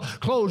some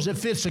clothes that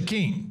fits a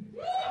king.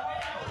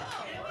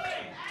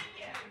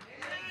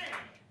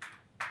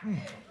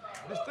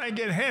 This thing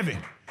getting heavy.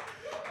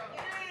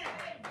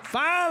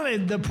 Finally,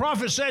 the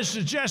prophet says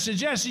to Jesse,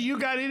 Jesse, you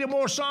got any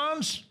more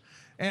sons?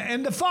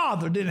 And the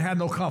father didn't have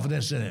no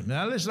confidence in him.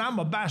 Now, listen, I'm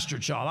a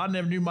bastard child. I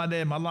never knew my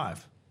dad in my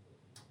life.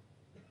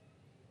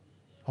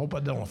 Hope I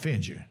don't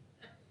offend you.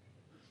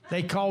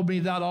 They called me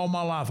that all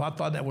my life. I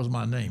thought that was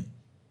my name.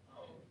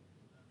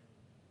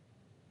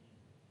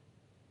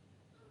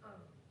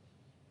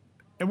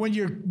 And when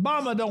your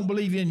mama don't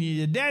believe in you,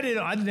 your daddy,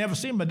 I didn't ever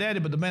see my daddy,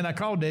 but the man I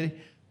called daddy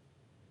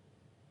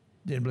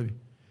didn't believe me.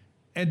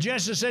 And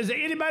Jesse says,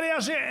 anybody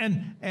else here?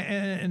 And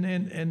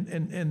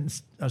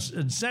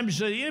Samuel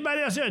says,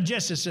 anybody else here? And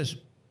Jesse says,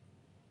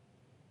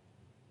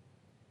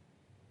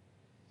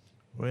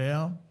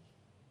 well,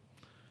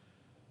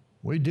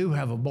 we do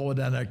have a boy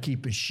down there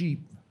keeping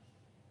sheep.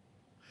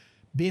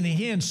 Benny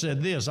Hinn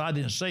said this, I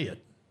didn't say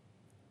it.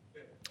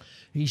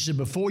 He said,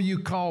 before you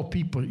call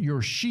people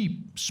your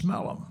sheep,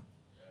 smell them.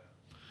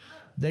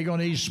 They're going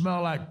to either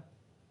smell like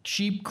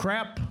sheep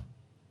crap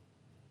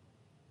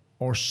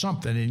or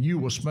something, and you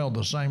will smell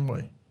the same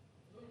way.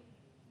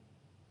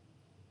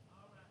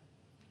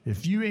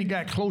 If you ain't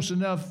got close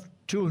enough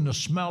to them to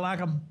smell like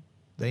them,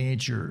 they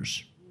ain't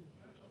yours.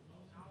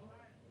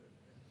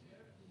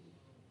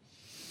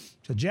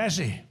 So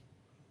Jesse,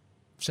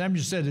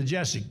 Samuel said to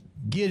Jesse,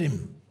 get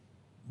him,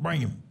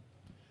 bring him.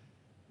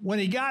 When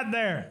he got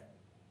there,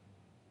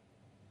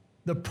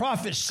 the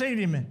prophet seen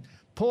him and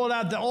pulled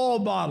out the oil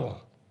bottle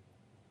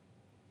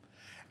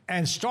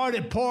and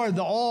started pouring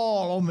the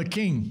oil on the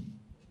king.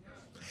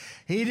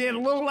 He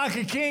didn't look like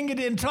a king. He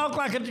didn't talk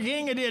like a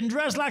king. He didn't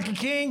dress like a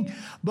king.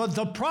 But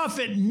the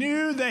prophet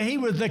knew that he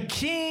was the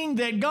king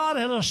that God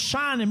had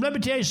assigned him. Let me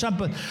tell you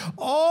something.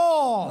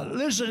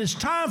 Listen, it's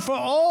time for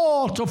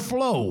oil to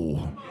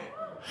flow.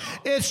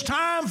 It's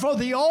time for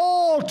the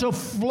oil to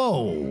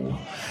flow.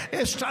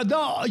 The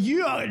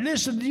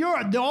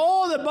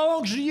oil that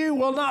belongs to you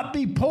will not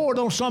be poured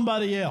on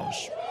somebody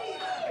else.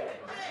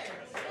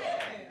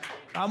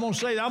 I'm going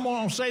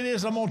to say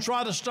this. I'm going to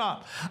try to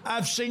stop.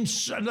 I've seen,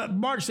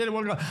 Mark said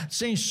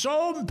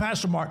it,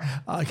 Pastor Mark,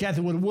 Kathy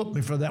would have whooped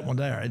me for that one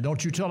there.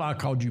 Don't you tell her I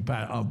called you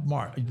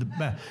Mark.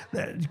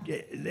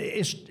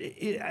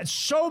 It's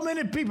so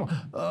many people.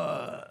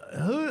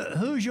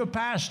 Who's your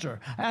pastor?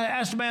 I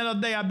asked a man the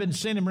other day, I've been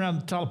seeing him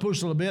around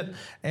Tallapoosa a little bit,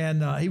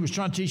 and he was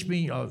trying to teach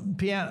me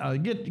piano,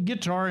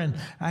 guitar, and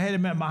I had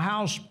him at my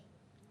house,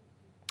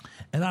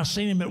 and I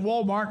seen him at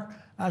Walmart.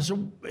 I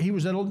said, he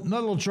was at another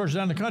little church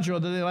down the country the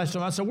other day last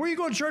time. I said, where are you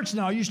going to church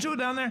now? Are you still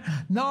down there?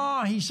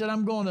 No, he said,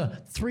 I'm going to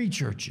 3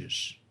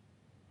 churches.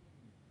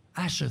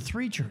 I said,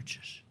 3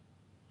 churches.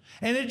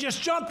 And it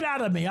just jumped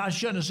out of me. I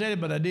shouldn't have said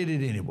it, but I did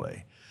it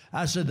anyway.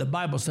 I said, the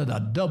Bible said a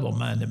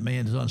double-minded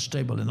man is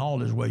unstable in all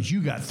his ways.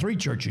 You got 3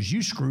 churches.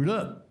 You screwed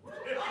up.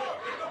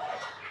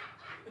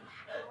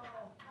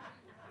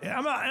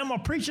 Am I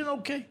preaching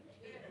okay?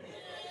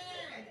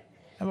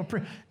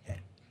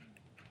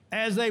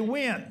 As they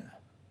went,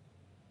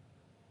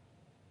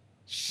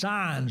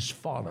 signs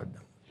followed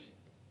them.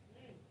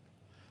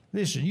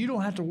 Listen, you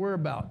don't have to worry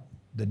about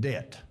the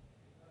debt.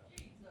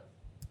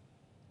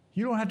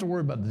 You don't have to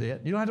worry about the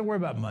debt. You don't have to worry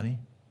about money.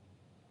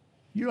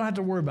 You don't have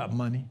to worry about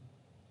money.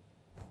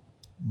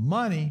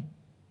 Money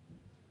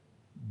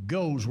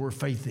goes where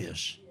faith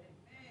is.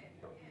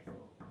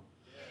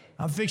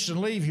 I'm fixing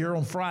to leave here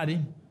on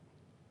Friday.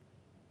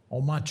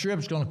 On my trip,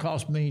 it's going to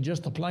cost me,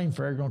 just the plane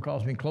fare, going to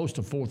cost me close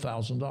to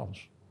 $4,000.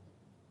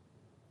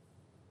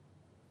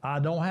 I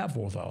don't have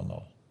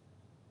 $4,000.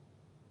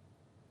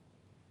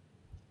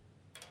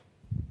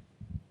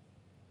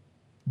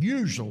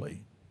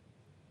 Usually,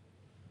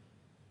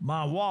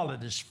 my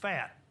wallet is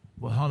fat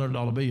with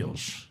 $100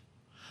 bills.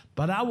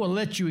 But I will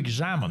let you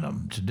examine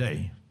them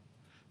today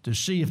to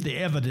see if the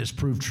evidence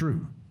proved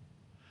true.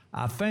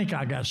 I think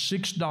I got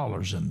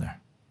 $6 in there.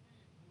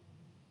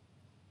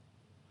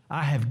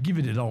 I have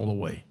given it all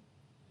away.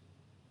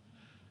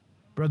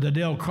 Brother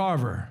Dale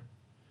Carver,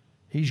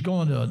 he's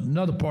going to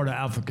another part of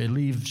Africa,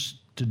 leaves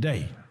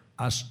today.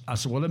 I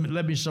said, well,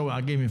 let me sow. I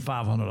gave him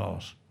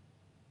 $500.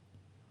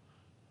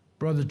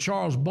 Brother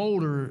Charles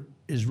Boulder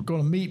is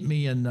going to meet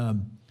me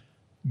in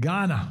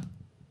Ghana,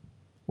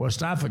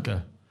 West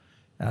Africa.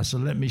 I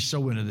said, let me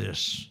sow into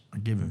this. I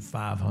give him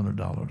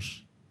 $500.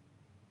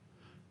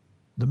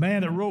 The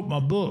man that wrote my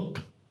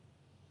book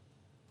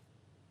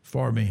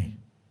for me,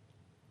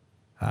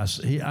 I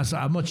said,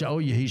 how much I owe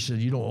you? He said,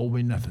 you don't owe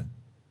me nothing.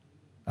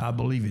 I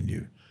believe in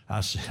you.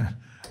 I said,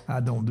 I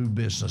don't do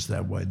business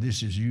that way.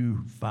 This is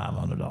you,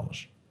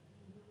 $500.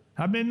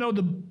 How many know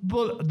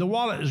the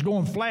wallet is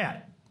going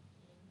flat?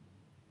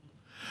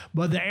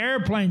 But the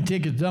airplane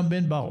tickets done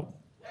been bought.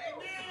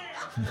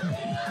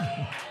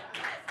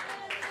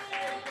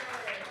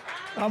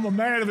 I'm a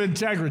man of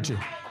integrity.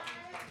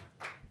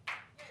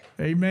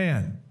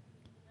 Amen.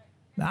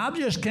 Now, I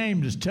just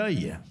came to tell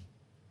you,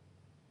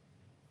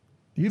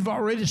 you've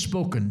already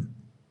spoken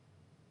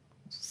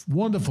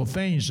wonderful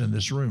things in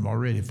this room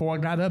already before I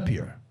got up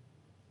here.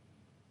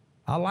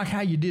 I like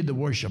how you did the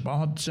worship. I'll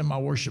have to send my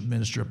worship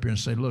minister up here and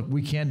say, look,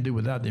 we can't do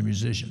without the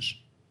musicians.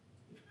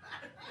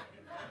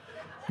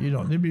 You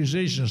know, the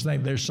musicians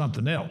think there's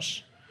something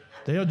else.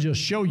 They'll just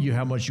show you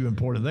how much you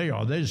important they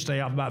are. They just stay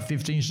out about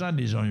 15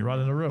 Sundays on you right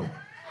in a row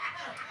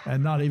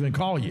and not even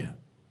call you.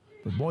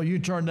 But boy, you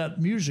turn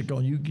that music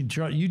on, you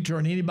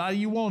turn anybody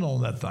you want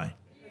on that thing.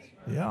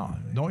 Yeah,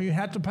 don't you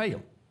have to pay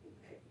them.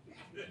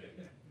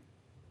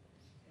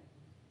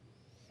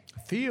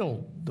 I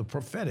feel the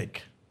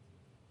prophetic.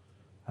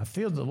 I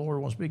feel the Lord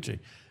wants to speak to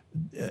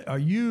you. Are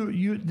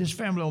you this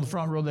family on the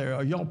front row there,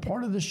 are y'all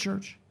part of this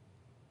church?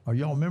 Are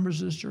y'all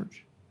members of this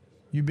church?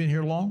 You been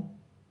here long?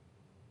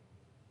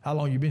 How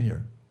long you been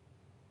here?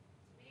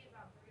 Me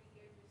about 3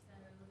 years.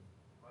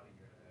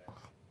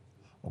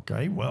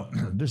 Okay, well,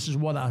 this is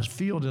what I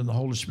feel in the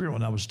Holy Spirit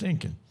when I was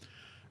thinking.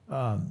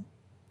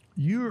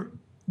 You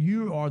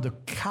are the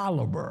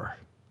caliber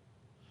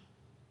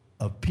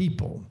of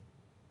people.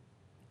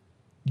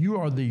 You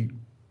are the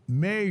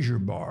measure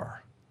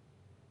bar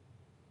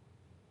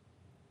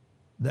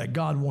that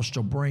God wants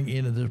to bring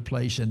into this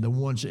place, and the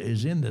ones that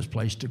is in this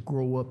place to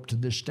grow up to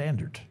this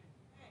standard.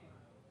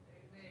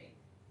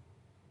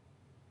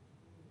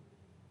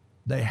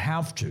 They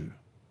have to.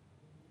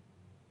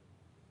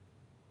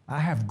 I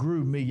have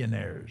grew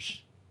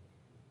millionaires.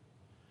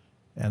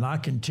 And I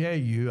can tell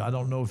you, I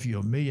don't know if you're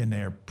a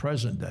millionaire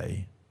present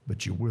day,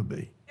 but you will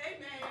be.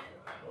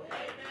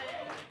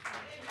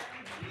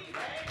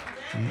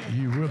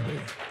 You will be.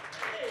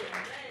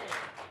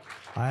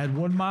 I had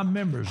one of my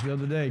members the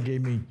other day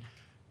gave me,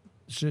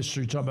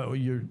 sister, you talking about, well,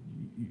 you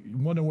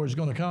wonder where it's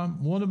going to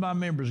come? One of my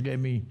members gave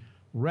me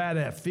right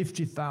at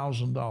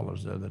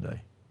 $50,000 the other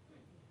day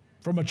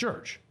from a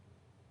church.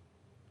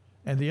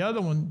 And the other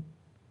one,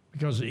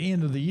 because at the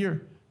end of the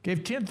year,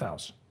 gave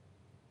 $10,000.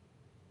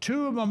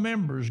 Two of my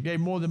members gave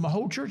more than my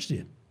whole church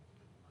did.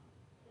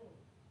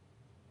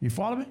 You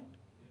follow me?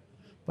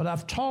 But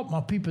I've taught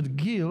my people to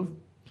give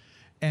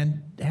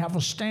and have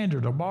a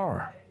standard, a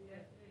bar.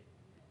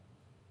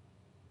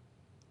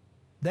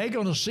 They're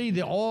going to see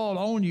the oil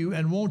on you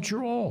and want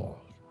your oil.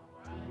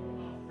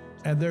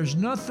 And there's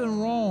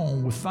nothing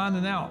wrong with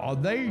finding out, are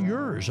they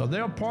yours? Are they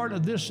a part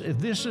of this? If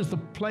this is the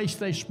place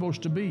they're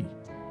supposed to be.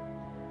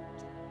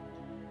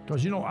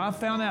 Because, you know, I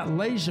found out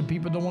lazy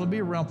people don't want to be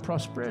around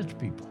prosperity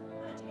people.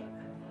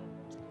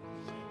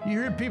 You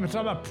hear people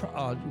talk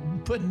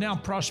about putting down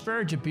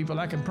prosperity people.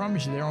 I can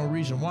promise you the only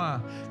reason why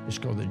is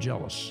because they're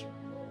jealous.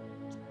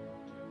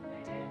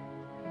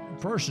 A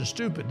person's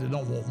stupid that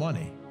don't want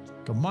money.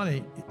 Because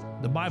money,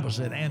 the Bible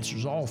said,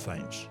 answers all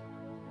things.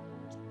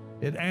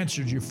 It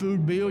answers your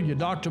food bill, your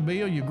doctor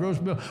bill, your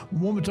grocery bill. A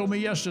woman told me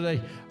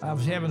yesterday, I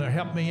was having her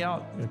help me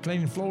out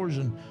cleaning floors,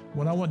 and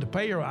when I went to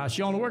pay her,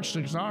 she only worked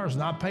 6 hours,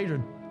 and I paid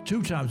her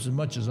 2 times as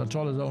much as I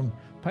told her to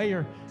pay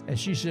her. And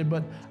she said,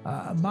 but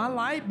my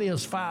light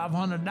bill's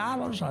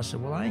 $500. I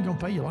said, well, I ain't going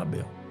to pay your light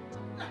bill.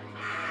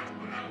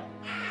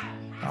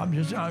 I'm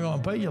just not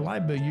going to pay your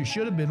light bill. You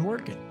should have been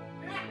working.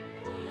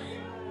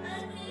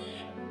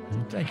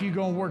 You think you're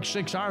going to work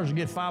 6 hours and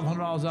get $500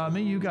 out of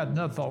me? You got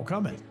another thought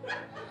coming.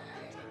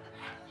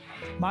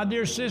 My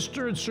dear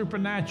sister, it's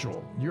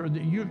supernatural.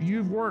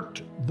 You've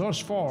worked thus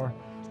far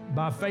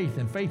by faith,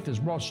 and faith has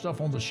brought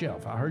stuff on the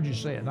shelf. I heard you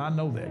say it, and I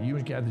know that. You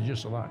and Kathy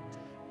just alike.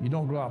 You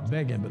don't go out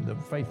begging, but the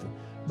faithful.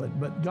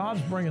 But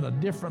God's bringing a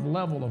different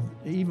level of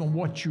even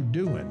what you're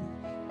doing.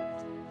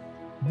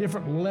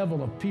 Different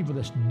level of people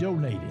that's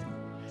donating.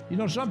 You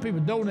know, some people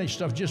donate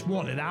stuff just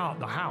wanting it out of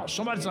the house.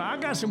 Somebody said, I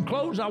got some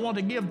clothes I want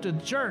to give to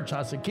the church.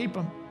 I said, keep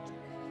them.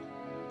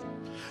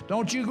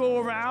 Don't you go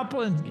over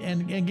Apple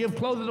and give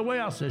clothing away?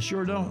 I said,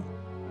 sure don't.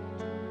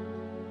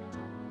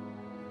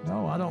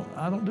 No,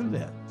 I don't do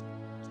that.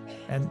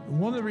 And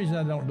one of the reasons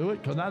I don't do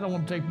it, because I don't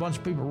want to take a bunch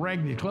of people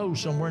raggedy clothes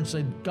somewhere and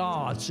say,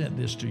 God sent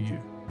this to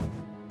you.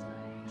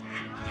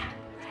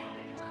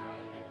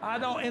 I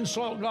don't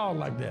insult God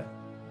like that.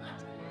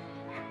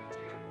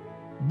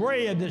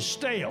 Bread that's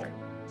stale.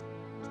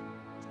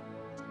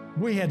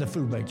 We had the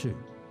food bank too.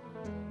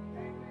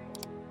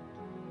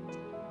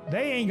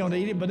 They ain't gonna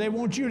eat it, but they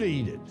want you to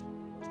eat it.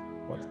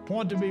 But the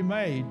point to be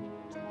made,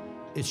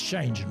 it's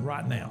changing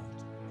right now.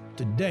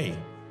 Today,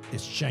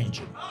 it's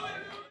changing.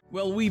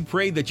 Well, we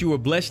pray that you were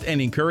blessed and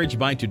encouraged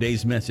by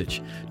today's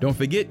message. Don't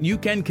forget, you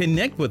can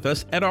connect with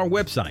us at our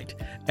website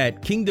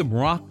at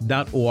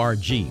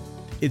kingdomrock.org.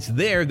 It's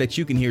there that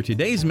you can hear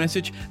today's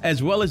message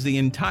as well as the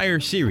entire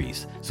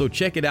series, so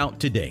check it out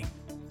today.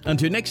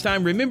 Until next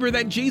time, remember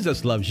that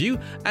Jesus loves you,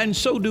 and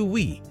so do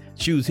we.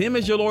 Choose Him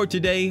as your Lord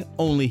today.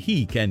 Only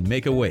He can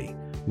make a way.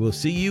 We'll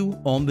see you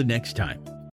on the next time.